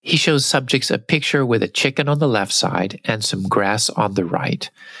He shows subjects a picture with a chicken on the left side and some grass on the right.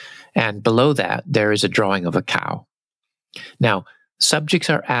 And below that, there is a drawing of a cow. Now, subjects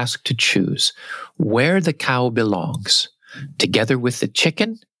are asked to choose where the cow belongs, together with the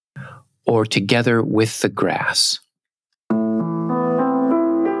chicken or together with the grass.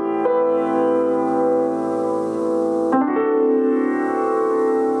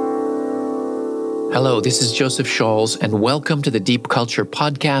 Hello, this is Joseph Scholz, and welcome to the Deep Culture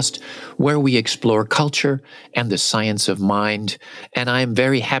Podcast, where we explore culture and the science of mind. And I am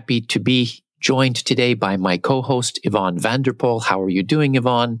very happy to be joined today by my co-host, Yvonne Vanderpoel. How are you doing,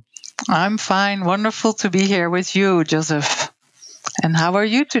 Yvonne? I'm fine. Wonderful to be here with you, Joseph. And how are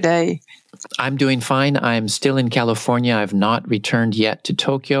you today? I'm doing fine. I'm still in California. I've not returned yet to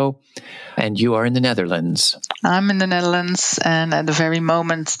Tokyo. And you are in the Netherlands. I'm in the Netherlands, and at the very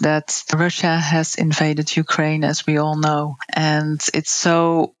moment that Russia has invaded Ukraine, as we all know. And it's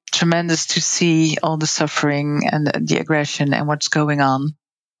so tremendous to see all the suffering and the aggression and what's going on.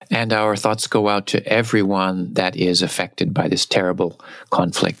 And our thoughts go out to everyone that is affected by this terrible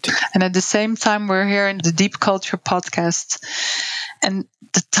conflict. And at the same time, we're here in the Deep Culture Podcast. And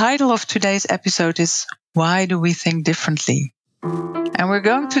the title of today's episode is Why Do We Think Differently? And we're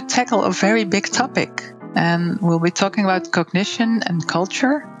going to tackle a very big topic. And we'll be talking about cognition and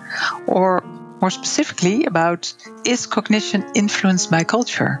culture, or more specifically about, is cognition influenced by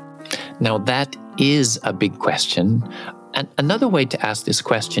culture? Now, that is a big question. And another way to ask this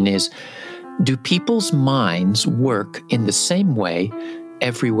question is, do people's minds work in the same way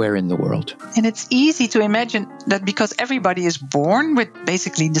everywhere in the world? And it's easy to imagine that because everybody is born with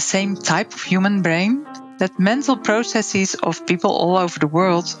basically the same type of human brain, that mental processes of people all over the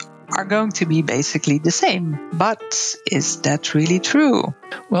world are going to be basically the same. But is that really true?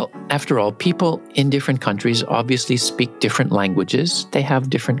 Well, after all, people in different countries obviously speak different languages. They have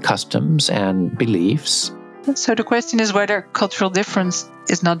different customs and beliefs. So the question is whether cultural difference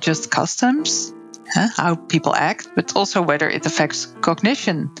is not just customs, how people act, but also whether it affects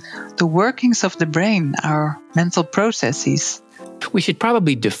cognition, the workings of the brain, our mental processes. We should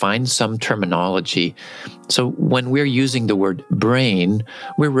probably define some terminology. So when we're using the word brain,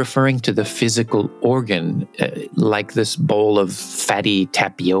 we're referring to the physical organ, like this bowl of fatty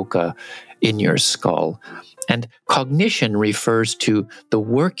tapioca in your skull. And cognition refers to the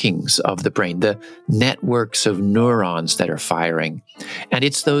workings of the brain, the networks of neurons that are firing. And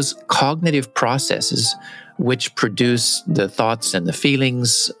it's those cognitive processes which produce the thoughts and the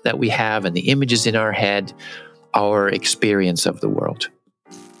feelings that we have and the images in our head, our experience of the world.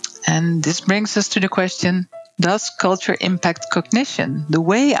 And this brings us to the question, does culture impact cognition, the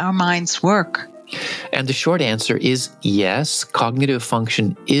way our minds work? And the short answer is yes, cognitive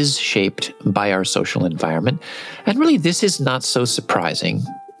function is shaped by our social environment. And really, this is not so surprising.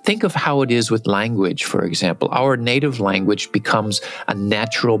 Think of how it is with language, for example. Our native language becomes a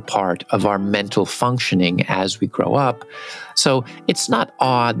natural part of our mental functioning as we grow up. So it's not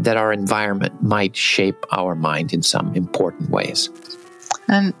odd that our environment might shape our mind in some important ways.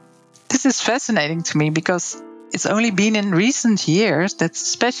 And this is fascinating to me because it's only been in recent years that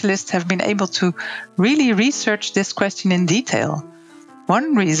specialists have been able to really research this question in detail.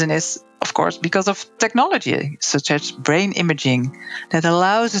 One reason is, of course, because of technology, such as brain imaging, that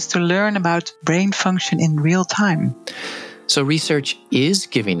allows us to learn about brain function in real time. So research is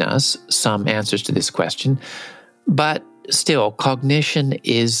giving us some answers to this question, but still, cognition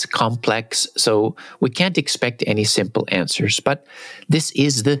is complex, so we can't expect any simple answers. But this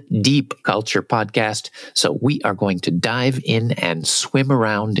is the Deep Culture Podcast, so we are going to dive in and swim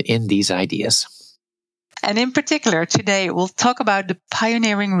around in these ideas. And in particular, today we'll talk about the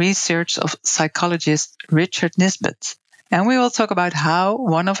pioneering research of psychologist Richard Nisbett. And we will talk about how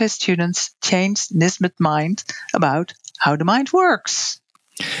one of his students changed Nisbett's mind about how the mind works.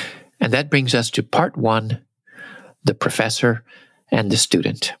 And that brings us to part one, the professor and the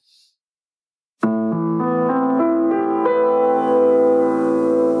student.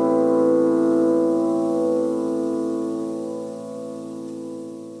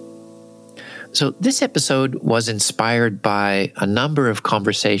 So this episode was inspired by a number of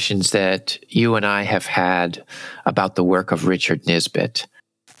conversations that you and I have had about the work of Richard Nisbett.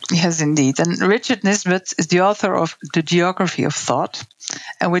 Yes, indeed. And Richard Nisbett is the author of The Geography of Thought,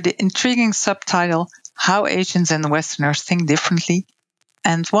 and with the intriguing subtitle, How Asians and Westerners Think Differently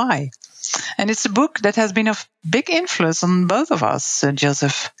and Why. And it's a book that has been of big influence on both of us,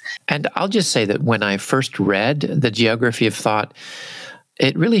 Joseph. And I'll just say that when I first read The Geography of Thought,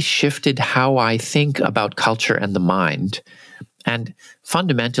 it really shifted how I think about culture and the mind. And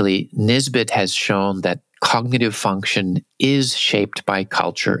fundamentally, Nisbett has shown that cognitive function is shaped by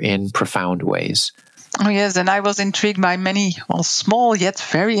culture in profound ways. Oh, yes. And I was intrigued by many, small yet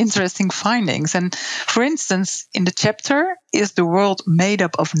very interesting findings. And for instance, in the chapter, Is the World Made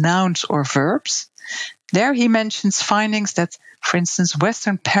Up of Nouns or Verbs? There he mentions findings that, for instance,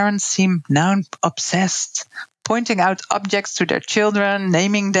 Western parents seem noun obsessed, pointing out objects to their children,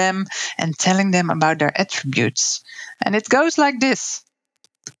 naming them, and telling them about their attributes. And it goes like this.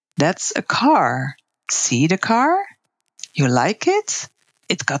 That's a car. See the car? You like it?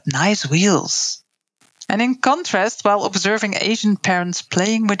 It got nice wheels. And in contrast, while observing Asian parents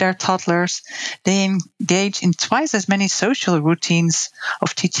playing with their toddlers, they engage in twice as many social routines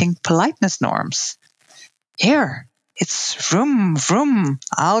of teaching politeness norms. Here, it's vroom, vroom.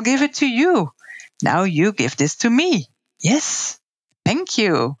 I'll give it to you. Now you give this to me. Yes, thank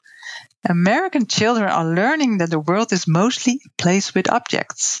you. American children are learning that the world is mostly a place with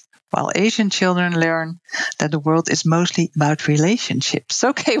objects, while Asian children learn that the world is mostly about relationships.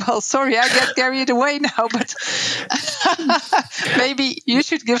 Okay, sorry, I get carried away now, but maybe you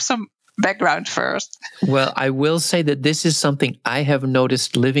should give some background first. Well, I will say that this is something I have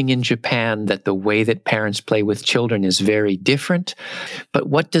noticed living in Japan, that the way that parents play with children is very different. But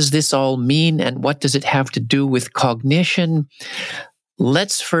what does this all mean, and what does it have to do with cognition?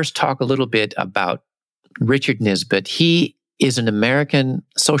 Let's first talk a little bit about Richard Nisbett. He is an American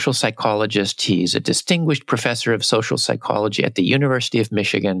social psychologist. He's a distinguished professor of social psychology at the University of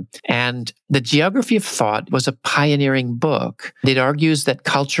Michigan. And The Geography of Thought was a pioneering book. It argues that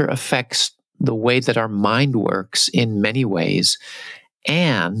culture affects the way that our mind works in many ways,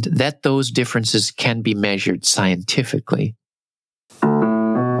 and that those differences can be measured scientifically.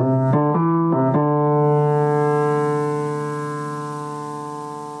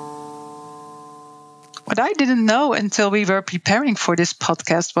 What I didn't know until we were preparing for this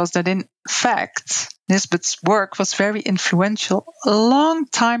podcast was that, in fact, Nisbett's work was very influential a long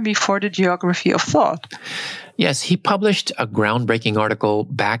time before the Geography of Thought. Yes, he published a groundbreaking article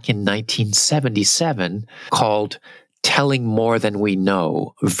back in 1977 called Telling More Than We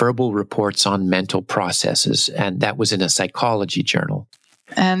Know, Verbal Reports on Mental Processes, and that was in a psychology journal.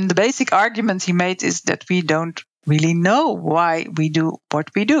 And the basic argument he made is that we don't really know why we do what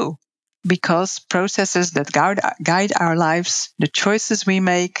we do, because processes that guide our lives, the choices we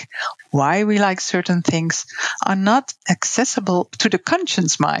make, why we like certain things, are not accessible to the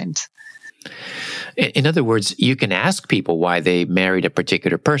conscious mind. In other words, you can ask people why they married a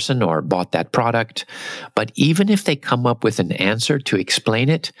particular person or bought that product, but even if they come up with an answer to explain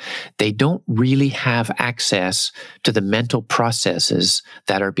it, they don't really have access to the mental processes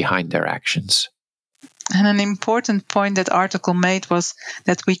that are behind their actions. And an important point that article made was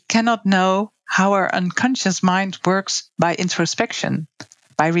that we cannot know how our unconscious mind works by introspection,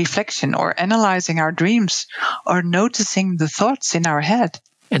 by reflection, or analyzing our dreams, or noticing the thoughts in our head.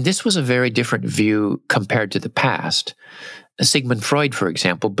 And this was a very different view compared to the past. Sigmund Freud, for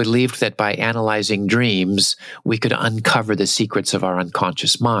example, believed that by analyzing dreams, we could uncover the secrets of our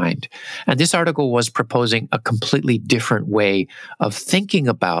unconscious mind. And this article was proposing a completely different way of thinking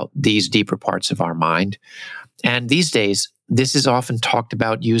about these deeper parts of our mind. And these days, this is often talked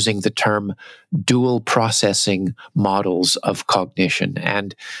about using the term dual processing models of cognition.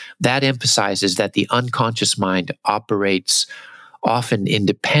 And that emphasizes that the unconscious mind operates often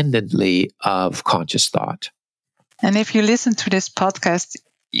independently of conscious thought. And if you listen to this podcast,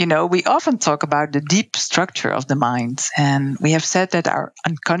 we often talk about the deep structure of the mind. And we have said that our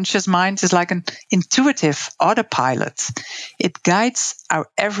unconscious mind is like an intuitive autopilot. It guides our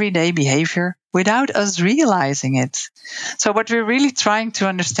everyday behavior without us realizing it. So what we're really trying to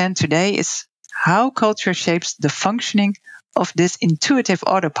understand today is how culture shapes the functioning of this intuitive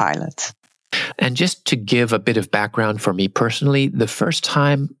autopilot. And just to give a bit of background for me personally, the first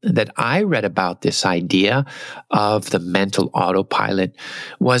time that I read about this idea of the mental autopilot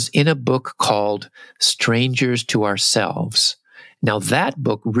was in a book called Strangers to Ourselves. Now, that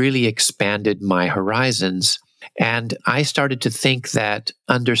book really expanded my horizons, and I started to think that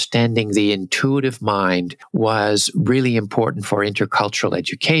understanding the intuitive mind was really important for intercultural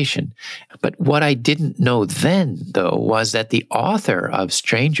education. But what I didn't know then, though, was that the author of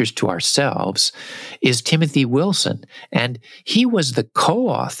Strangers to Ourselves is Timothy Wilson, and he was the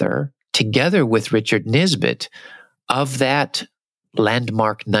co-author, together with Richard Nisbett, of that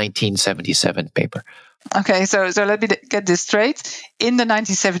landmark 1977 paper. Okay, so let me get this straight. In the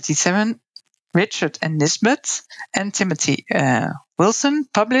 1977, Richard and Nisbett and Timothy Wilson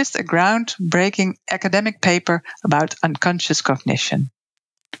published a groundbreaking academic paper about unconscious cognition.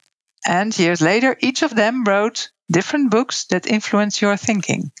 And years later, each of them wrote different books that influence your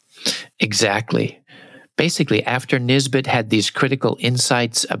thinking. Exactly. Basically, after Nisbet had these critical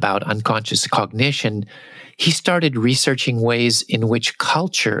insights about unconscious cognition, he started researching ways in which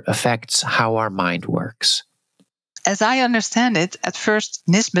culture affects how our mind works. As I understand it, at first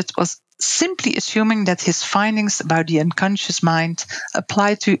Nisbet was simply assuming that his findings about the unconscious mind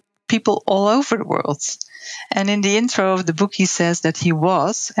apply to people all over the world. And in the intro of the book, he says that he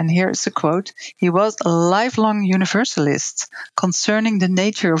was, and here is a quote, he was a lifelong universalist concerning the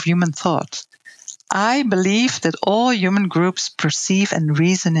nature of human thought. I believe that all human groups perceive and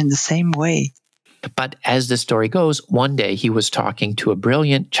reason in the same way. But as the story goes, one day he was talking to a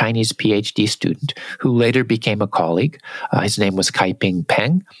brilliant Chinese PhD student who later became a colleague. His name was Kaiping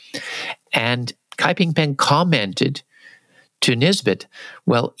Peng. And Kaiping Peng commented to Nisbet,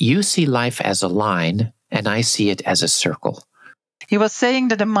 well, you see life as a line, and I see it as a circle. He was saying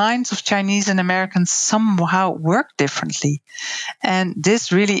that the minds of Chinese and Americans somehow work differently. And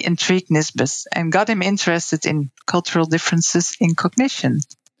this really intrigued Nisbet and got him interested in cultural differences in cognition.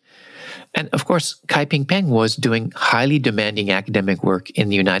 And of course, Kaiping Peng was doing highly demanding academic work in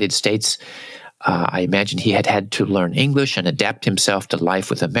the United States. I imagine he had to learn English and adapt himself to life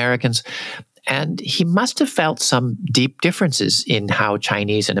with Americans. And he must have felt some deep differences in how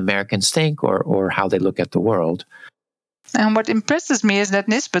Chinese and Americans think or how they look at the world. And what impresses me is that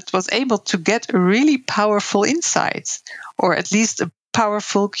Nisbet was able to get a really powerful insight, or at least a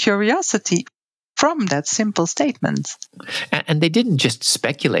powerful curiosity from that simple statement. And they didn't just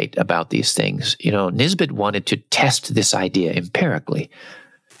speculate about these things. Nisbet wanted to test this idea empirically.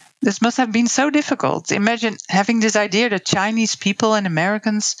 This must have been so difficult. Imagine having this idea that Chinese people and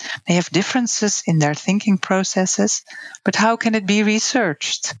Americans may have differences in their thinking processes, but how can it be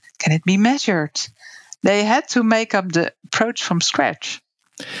researched? Can it be measured? They had to make up the approach from scratch.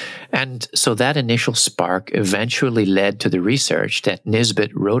 And so that initial spark eventually led to the research that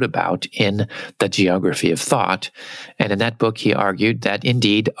Nisbet wrote about in The Geography of Thought. And in that book, he argued that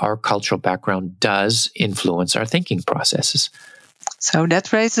indeed our cultural background does influence our thinking processes. So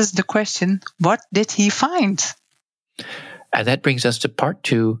that raises the question, what did he find? And that brings us to part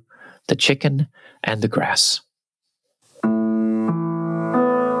 2, the chicken and the grass.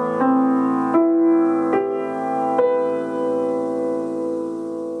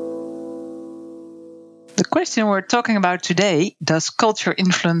 The question we're talking about today, does culture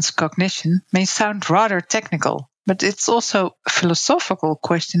influence cognition, may sound rather technical, but it's also a philosophical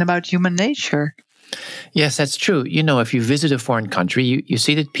question about human nature. Yes, that's true. If you visit a foreign country, you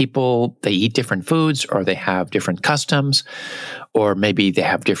see that people, they eat different foods or they have different customs, or maybe they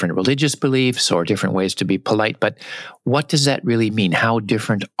have different religious beliefs or different ways to be polite. But what does that really mean? How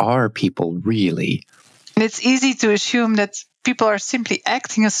different are people really? And it's easy to assume that people are simply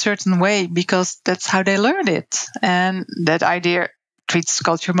acting a certain way because that's how they learned it. And that idea treats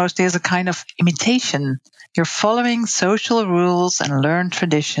culture mostly as a kind of imitation. You're following social rules and learned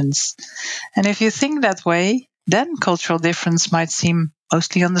traditions. And if you think that way, then cultural difference might seem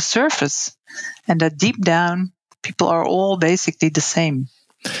mostly on the surface. And that deep down, people are all basically the same.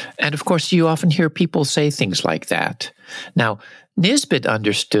 And of course, you often hear people say things like that. Now, Nisbet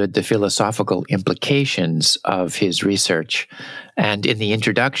understood the philosophical implications of his research. And in the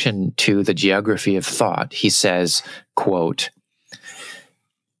introduction to The Geography of Thought, he says, quote,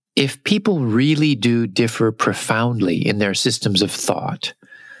 if people really do differ profoundly in their systems of thought,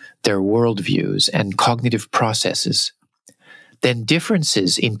 their worldviews and cognitive processes, then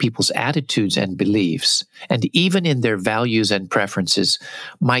differences in people's attitudes and beliefs, and even in their values and preferences,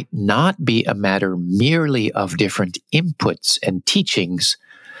 might not be a matter merely of different inputs and teachings,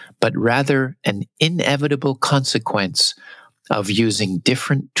 but rather an inevitable consequence of using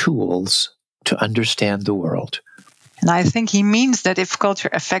different tools to understand the world. And I think he means that if culture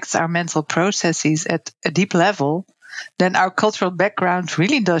affects our mental processes at a deep level, then our cultural background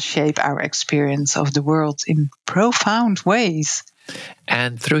really does shape our experience of the world in profound ways.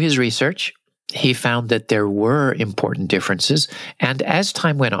 And through his research, he found that there were important differences. And as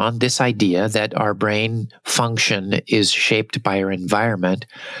time went on, this idea that our brain function is shaped by our environment,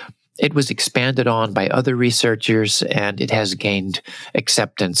 it was expanded on by other researchers, and it has gained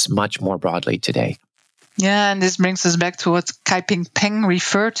acceptance much more broadly today. Yeah, and this brings us back to what Kaiping Peng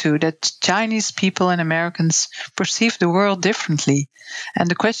referred to, that Chinese people and Americans perceive the world differently. And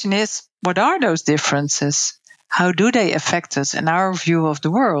the question is, what are those differences? How do they affect us and our view of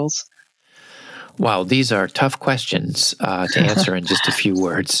the world? Wow, these are tough questions to answer in just a few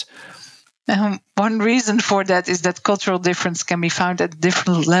words. One reason for that is that cultural difference can be found at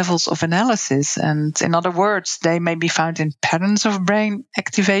different levels of analysis. And in other words, they may be found in patterns of brain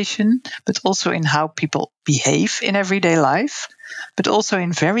activation, but also in how people behave in everyday life, but also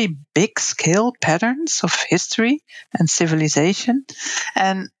in very big scale patterns of history and civilization.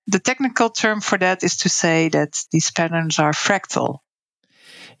 And the technical term for that is to say that these patterns are fractal.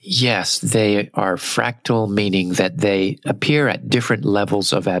 Yes, they are fractal, meaning that they appear at different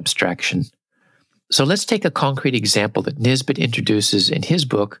levels of abstraction. So let's take a concrete example that Nisbet introduces in his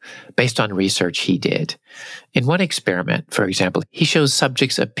book based on research he did. In one experiment, for example, he shows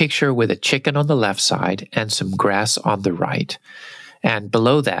subjects a picture with a chicken on the left side and some grass on the right. And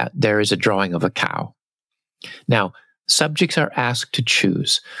below that, there is a drawing of a cow. Now, subjects are asked to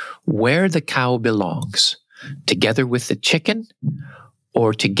choose where the cow belongs, together with the chicken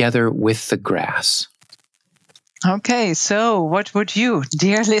or together with the grass. Okay, so what would you,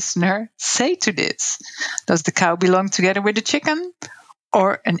 dear listener, say to this? Does the cow belong together with the chicken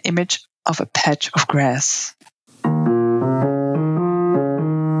or an image of a patch of grass?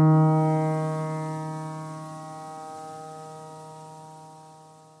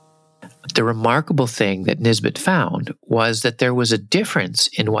 The remarkable thing that Nisbet found was that there was a difference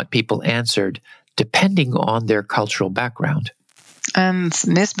in what people answered depending on their cultural background. And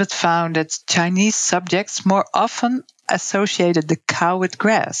Nisbet found that Chinese subjects more often associated the cow with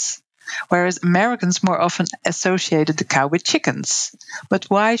grass, whereas Americans more often associated the cow with chickens. But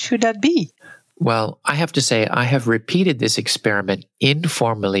why should that be? Well, I have to say, I have repeated this experiment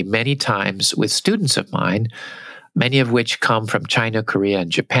informally many times with students of mine, many of which come from China, Korea,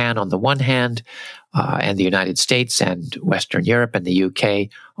 and Japan on the one hand, and the United States and Western Europe and the UK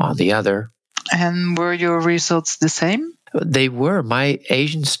on the other. And were your results the same? They were. My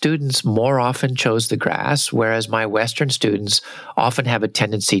Asian students more often chose the grass, whereas my Western students often have a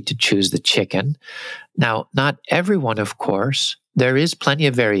tendency to choose the chicken. Now, not everyone, of course. There is plenty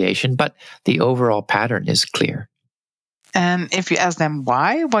of variation, but the overall pattern is clear. And if you ask them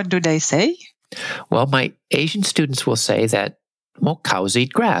why, what do they say? Well, my Asian students will say that, well, cows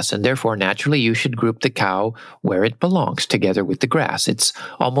eat grass, and therefore, naturally, you should group the cow where it belongs, together with the grass. It's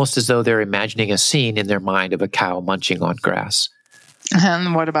almost as though they're imagining a scene in their mind of a cow munching on grass.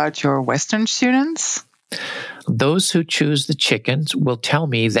 And what about your Western students? Those who choose the chickens will tell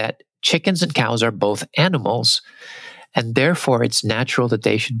me that chickens and cows are both animals, and therefore it's natural that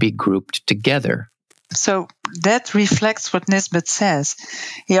they should be grouped together. So that reflects what Nisbet says.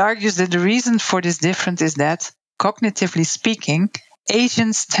 He argues that the reason for this difference is that, cognitively speaking,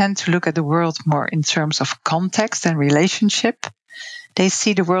 Asians tend to look at the world more in terms of context and relationship. They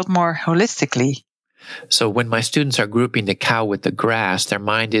see the world more holistically. So when my students are grouping the cow with the grass, their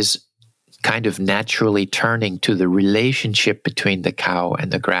mind is kind of naturally turning to the relationship between the cow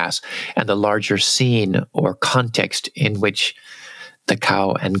and the grass and the larger scene or context in which the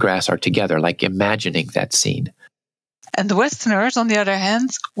cow and grass are together, like imagining that scene. And the Westerners, on the other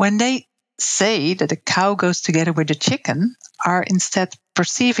hand, when they say that a cow goes together with a chicken, are instead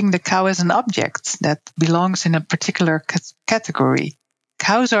perceiving the cow as an object that belongs in a particular category.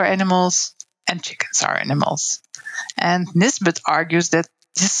 Cows are animals and chickens are animals. And Nisbet argues that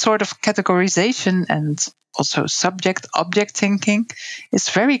this sort of categorization and also subject-object thinking is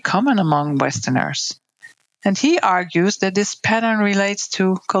very common among Westerners. And he argues that this pattern relates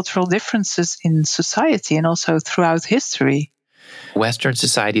to cultural differences in society and also throughout history. Western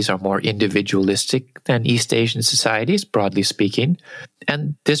societies are more individualistic than East Asian societies, broadly speaking.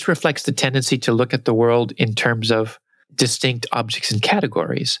 And this reflects the tendency to look at the world in terms of distinct objects and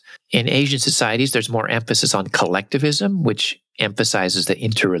categories. In Asian societies, there's more emphasis on collectivism, which emphasizes the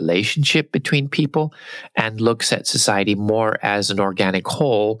interrelationship between people and looks at society more as an organic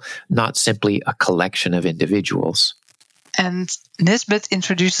whole, not simply a collection of individuals. And Nisbet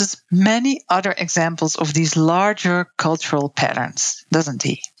introduces many other examples of these larger cultural patterns, doesn't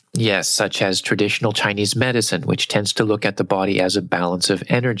he? Yes, such as traditional Chinese medicine, which tends to look at the body as a balance of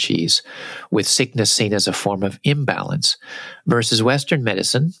energies, with sickness seen as a form of imbalance, versus Western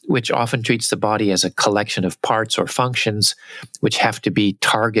medicine, which often treats the body as a collection of parts or functions which have to be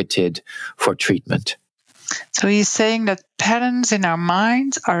targeted for treatment. So he's saying that patterns in our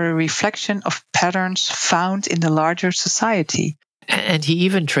minds are a reflection of patterns found in the larger society. And he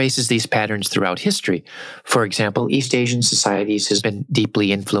even traces these patterns throughout history. For example, East Asian societies has been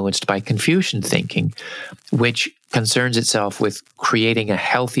deeply influenced by Confucian thinking, which concerns itself with creating a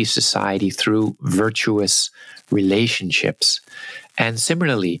healthy society through virtuous relationships. And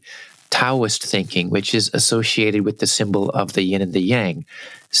similarly, Taoist thinking, which is associated with the symbol of the yin and the yang,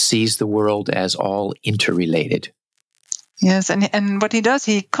 sees the world as all interrelated. Yes, and what he does,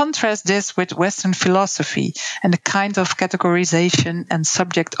 he contrasts this with Western philosophy and the kind of categorization and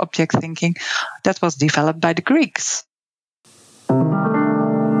subject-object thinking that was developed by the Greeks.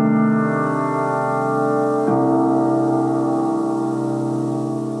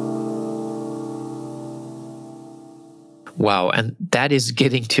 Wow, and that is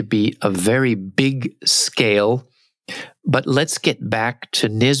getting to be a very big scale. But let's get back to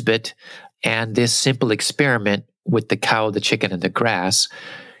Nisbet and this simple experiment with the cow, the chicken, and the grass.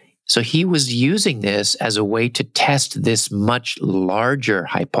 So he was using this as a way to test this much larger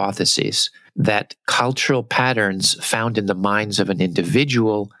hypothesis that cultural patterns found in the minds of an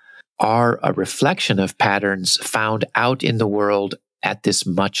individual are a reflection of patterns found out in the world at this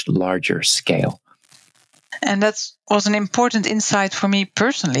much larger scale. And that was an important insight for me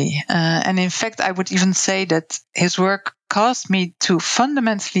personally. And in fact, I would even say that his work caused me to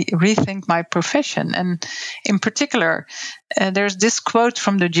fundamentally rethink my profession. And in particular, there's this quote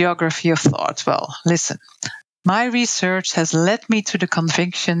from the Geography of Thought. Well, listen. My research has led me to the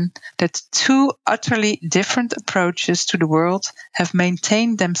conviction that two utterly different approaches to the world have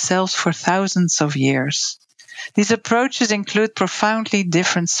maintained themselves for thousands of years. These approaches include profoundly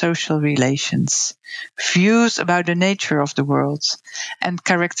different social relations, views about the nature of the world, and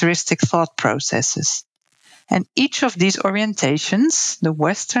characteristic thought processes. And each of these orientations, the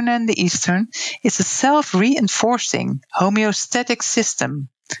Western and the Eastern, is a self-reinforcing homeostatic system.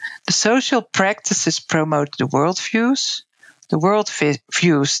 The social practices promote the worldviews. The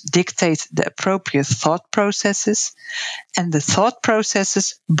worldviews dictate the appropriate thought processes, and the thought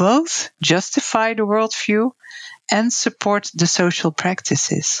processes both justify the worldview and support the social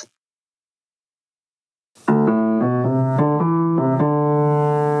practices.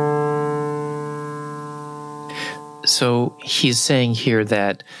 So he's saying here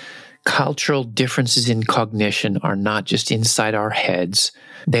that cultural differences in cognition are not just inside our heads,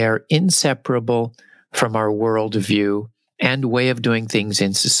 they are inseparable from our worldview and way of doing things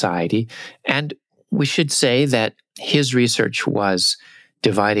in society. And we should say that his research was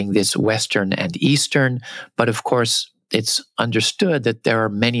dividing this Western and Eastern, but of course, it's understood that there are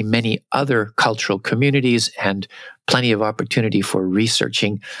many, many other cultural communities and plenty of opportunity for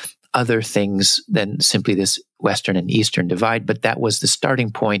researching other things than simply this Western and Eastern divide, but that was the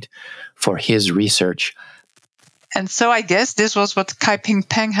starting point for his research. And so I guess this was what Kai-Ping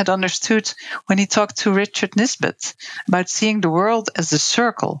Peng had understood when he talked to Richard Nisbet about seeing the world as a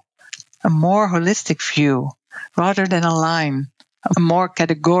circle, a more holistic view, rather than a line, a more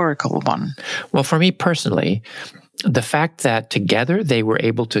categorical one. Well, for me personally, the fact that together they were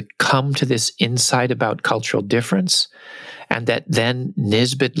able to come to this insight about cultural difference, and that then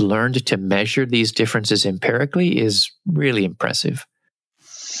Nisbet learned to measure these differences empirically is really impressive.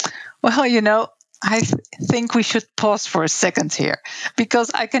 Well, I think we should pause for a second here,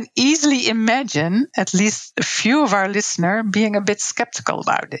 because I can easily imagine at least a few of our listeners being a bit skeptical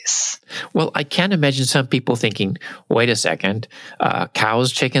about this. Well, I can imagine some people thinking, wait a second,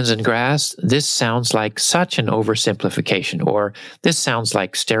 cows, chickens, and grass? This sounds like such an oversimplification, or this sounds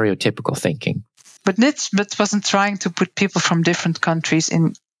like stereotypical thinking. But Nisbet wasn't trying to put people from different countries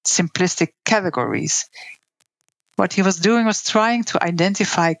in simplistic categories. What he was doing was trying to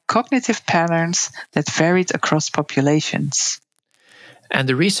identify cognitive patterns that varied across populations. And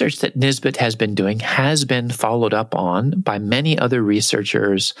the research that Nisbet has been doing has been followed up on by many other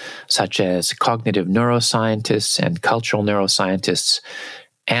researchers, such as cognitive neuroscientists and cultural neuroscientists.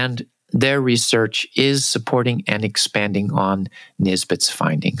 And their research is supporting and expanding on Nisbet's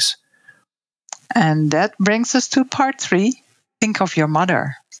findings. And that brings us to part 3. Think of your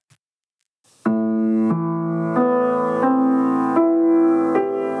mother.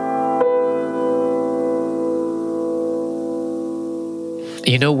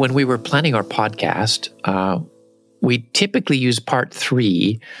 When we were planning our podcast, we typically use part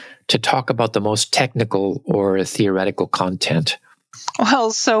 3 to talk about the most technical or theoretical content.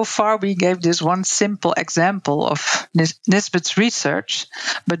 Well, so far we gave this one simple example of Nisbet's research,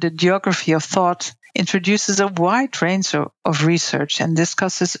 but the Geography of Thought introduces a wide range of research and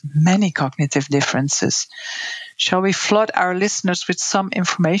discusses many cognitive differences. Shall we flood our listeners with some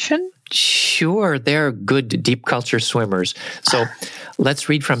information? Sure, they're good deep culture swimmers. So let's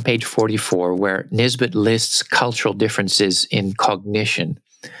read from page 44, where Nisbet lists cultural differences in cognition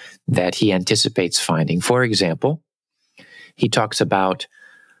that he anticipates finding. For example, he talks about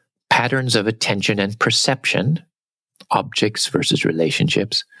patterns of attention and perception, objects versus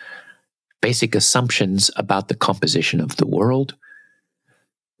relationships, basic assumptions about the composition of the world,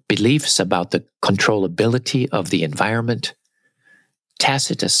 beliefs about the controllability of the environment,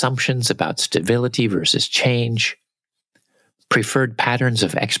 tacit assumptions about stability versus change, preferred patterns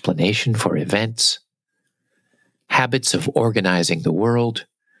of explanation for events, habits of organizing the world,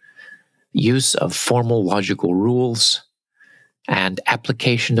 use of formal logical rules, and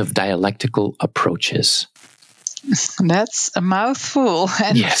application of dialectical approaches. That's a mouthful.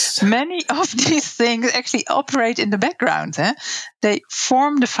 And yes. Many of these things actually operate in the background. They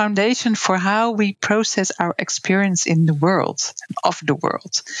form the foundation for how we process our experience in the world, of the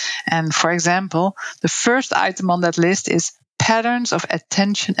world. And for example, the first item on that list is patterns of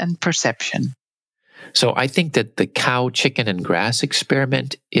attention and perception. So I think that the cow, chicken, and grass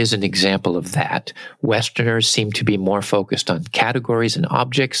experiment is an example of that. Westerners seem to be more focused on categories and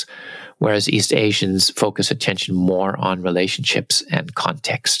objects, whereas East Asians focus attention more on relationships and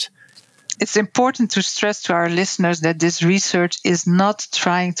context. It's important to stress to our listeners that this research is not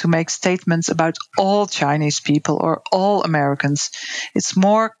trying to make statements about all Chinese people or all Americans. It's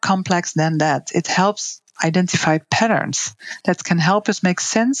more complex than that. It helps identify patterns that can help us make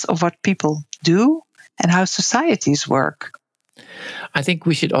sense of what people do and how societies work. I think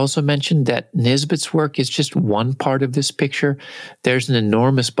we should also mention that Nisbet's work is just one part of this picture. There's an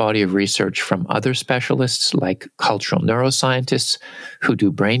enormous body of research from other specialists like cultural neuroscientists who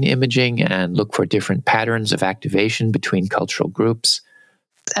do brain imaging and look for different patterns of activation between cultural groups.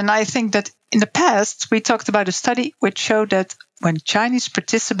 And I think that in the past, we talked about a study which showed that when Chinese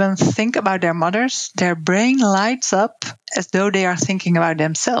participants think about their mothers, their brain lights up as though they are thinking about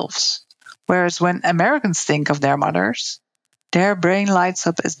themselves. Whereas when Americans think of their mothers, their brain lights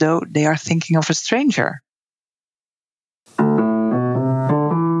up as though they are thinking of a stranger.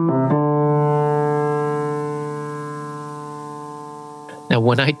 Now,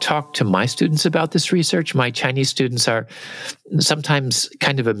 when I talk to my students about this research, my Chinese students are sometimes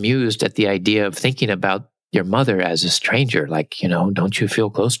kind of amused at the idea of thinking about your mother as a stranger. Like, don't you feel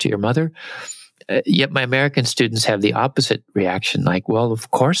close to your mother? Yet my American students have the opposite reaction, like, well,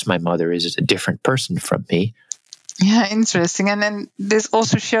 of course my mother is a different person from me. Yeah, interesting. And then this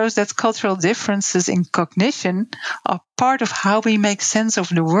also shows that cultural differences in cognition are part of how we make sense of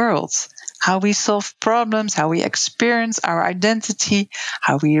the world, how we solve problems, how we experience our identity,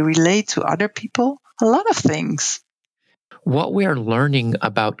 how we relate to other people, a lot of things. What we are learning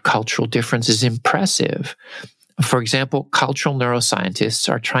about cultural difference is impressive. For example, cultural neuroscientists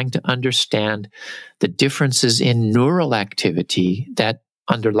are trying to understand the differences in neural activity that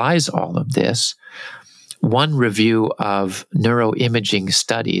underlies all of this. One review of neuroimaging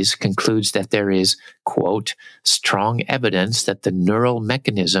studies concludes that there is, quote, strong evidence that the neural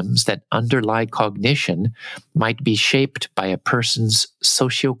mechanisms that underlie cognition might be shaped by a person's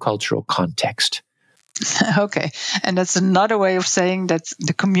sociocultural context. Okay, and that's another way of saying that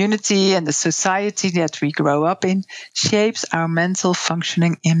the community and the society that we grow up in shapes our mental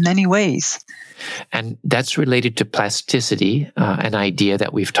functioning in many ways. And that's related to plasticity, an idea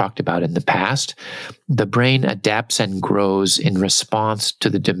that we've talked about in the past. The brain adapts and grows in response to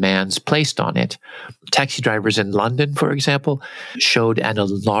the demands placed on it. Taxi drivers in London, for example, showed an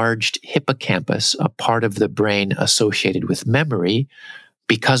enlarged hippocampus, a part of the brain associated with memory,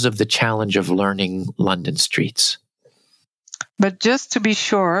 because of the challenge of learning London streets. But just to be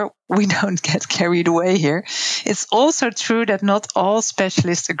sure we don't get carried away here, it's also true that not all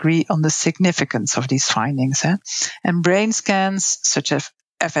specialists agree on the significance of these findings. And brain scans, such as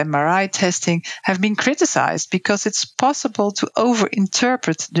fMRI testing, have been criticized because it's possible to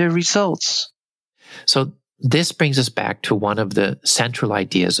overinterpret the results. So this brings us back to one of the central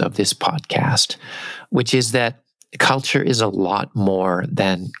ideas of this podcast, which is that culture is a lot more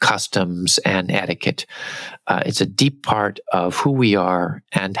than customs and etiquette. It's a deep part of who we are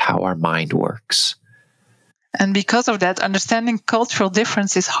and how our mind works. And because of that, understanding cultural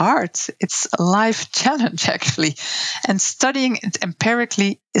difference is hard. It's a life challenge, actually. And studying it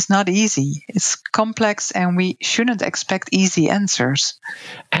empirically is not easy. It's complex, and we shouldn't expect easy answers.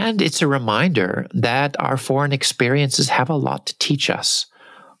 And it's a reminder that our foreign experiences have a lot to teach us.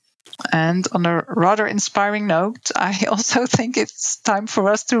 And on a rather inspiring note, I also think it's time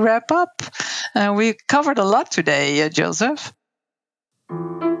for us to wrap up. We covered a lot today, Joseph.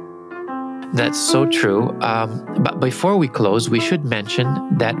 That's so true. But before we close, we should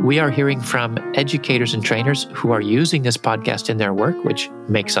mention that we are hearing from educators and trainers who are using this podcast in their work, which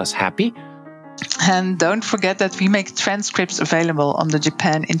makes us happy. And don't forget that we make transcripts available on the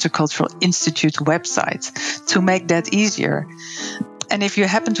Japan Intercultural Institute website to make that easier. And if you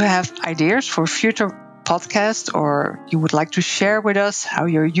happen to have ideas for future podcast or you would like to share with us how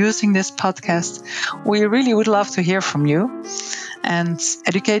you're using this podcast, we really would love to hear from you. And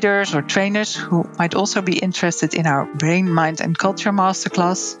educators or trainers who might also be interested in our Brain, Mind and Culture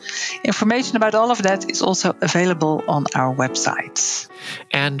Masterclass, information about all of that is also available on our website.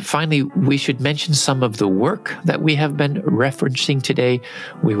 And finally, we should mention some of the work that we have been referencing today.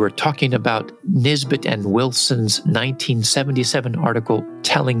 We were talking about Nisbet and Wilson's 1977 article,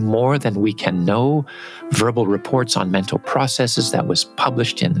 Telling More Than We Can Know, Verbal Reports on Mental Processes, that was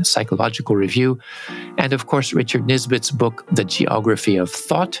published in the Psychological Review. And of course, Richard Nisbet's book, The Geography of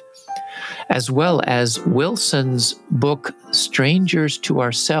Thought, as well as Wilson's book, Strangers to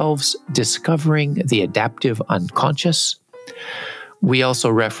Ourselves, Discovering the Adaptive Unconscious. We also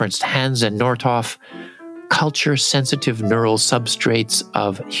referenced Hans and Nordhoff, Culture-Sensitive Neural Substrates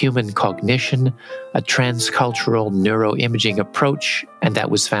of Human Cognition, a transcultural neuroimaging approach, and that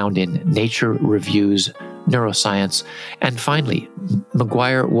was found in Nature Reviews Neuroscience. And finally,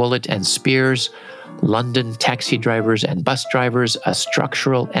 McGuire, Woollett, and Spears, London Taxi Drivers and Bus Drivers, a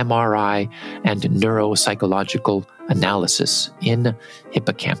Structural MRI and Neuropsychological Analysis in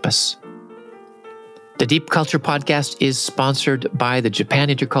Hippocampus. The Deep Culture Podcast is sponsored by the Japan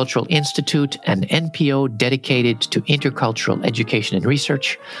Intercultural Institute, an NPO dedicated to intercultural education and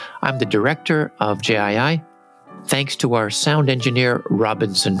research. I'm the director of JII. Thanks to our sound engineer,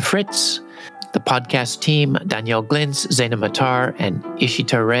 Robinson Fritz, the podcast team, Danielle Glintz, Zaina Matar, and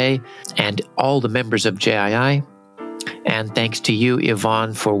Ishita Ray, and all the members of JII. And thanks to you,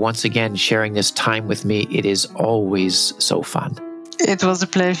 Yvonne, for once again sharing this time with me. It is always so fun. It was a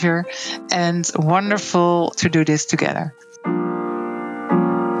pleasure and wonderful to do this together.